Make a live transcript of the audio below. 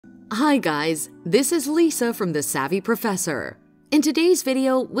Hi guys, this is Lisa from The Savvy Professor. In today's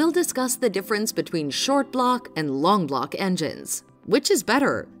video, we'll discuss the difference between short block and long block engines. Which is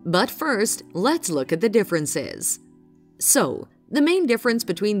better? But first, let's look at the differences. So, the main difference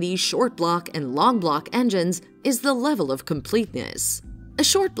between these short block and long block engines is the level of completeness. A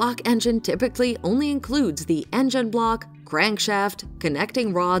short block engine typically only includes the engine block, crankshaft,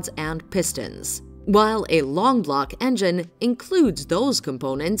 connecting rods, and pistons, while a long block engine includes those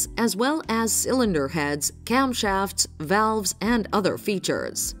components as well as cylinder heads, camshafts, valves, and other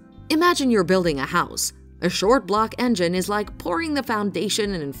features. Imagine you're building a house. A short block engine is like pouring the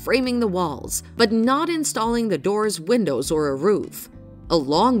foundation and framing the walls, but not installing the doors, windows, or a roof. A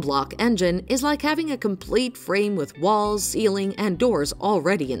long block engine is like having a complete frame with walls, ceiling, and doors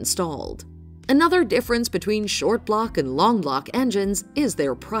already installed. Another difference between short block and long block engines is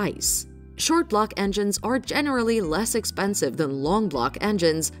their price. Short block engines are generally less expensive than long block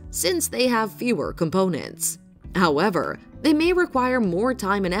engines since they have fewer components. However, they may require more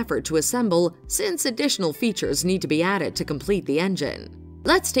time and effort to assemble since additional features need to be added to complete the engine.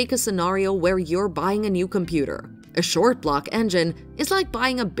 Let's take a scenario where you're buying a new computer. A short block engine is like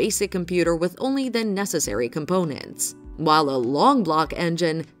buying a basic computer with only the necessary components, while a long block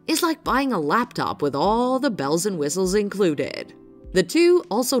engine is like buying a laptop with all the bells and whistles included. The two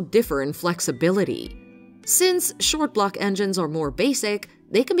also differ in flexibility. Since short block engines are more basic,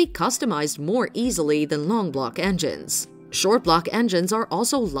 they can be customized more easily than long block engines. Short block engines are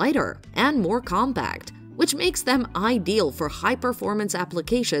also lighter and more compact, which makes them ideal for high-performance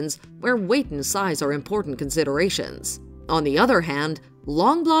applications where weight and size are important considerations. On the other hand,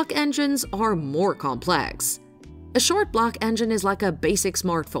 long block engines are more complex. A short block engine is like a basic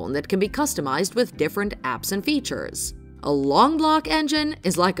smartphone that can be customized with different apps and features. A long block engine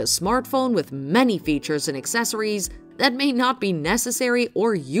is like a smartphone with many features and accessories that may not be necessary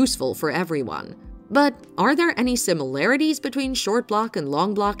or useful for everyone. But are there any similarities between short block and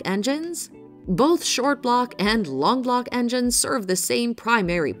long block engines? Both short block and long block engines serve the same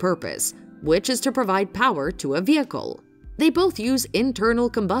primary purpose, which is to provide power to a vehicle. They both use internal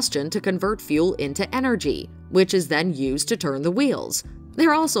combustion to convert fuel into energy, which is then used to turn the wheels.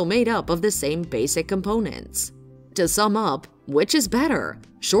 They're also made up of the same basic components. To sum up, which is better,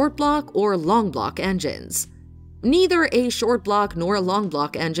 short block or long block engines? Neither a short block nor a long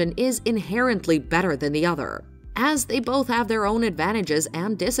block engine is inherently better than the other, as they both have their own advantages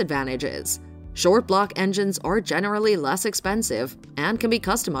and disadvantages. Short block engines are generally less expensive and can be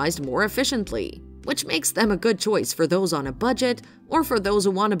customized more efficiently, which makes them a good choice for those on a budget or for those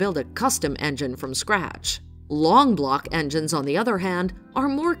who want to build a custom engine from scratch. Long block engines, on the other hand, are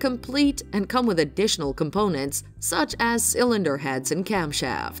more complete and come with additional components such as cylinder heads and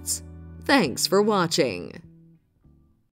camshafts. Thanks for watching.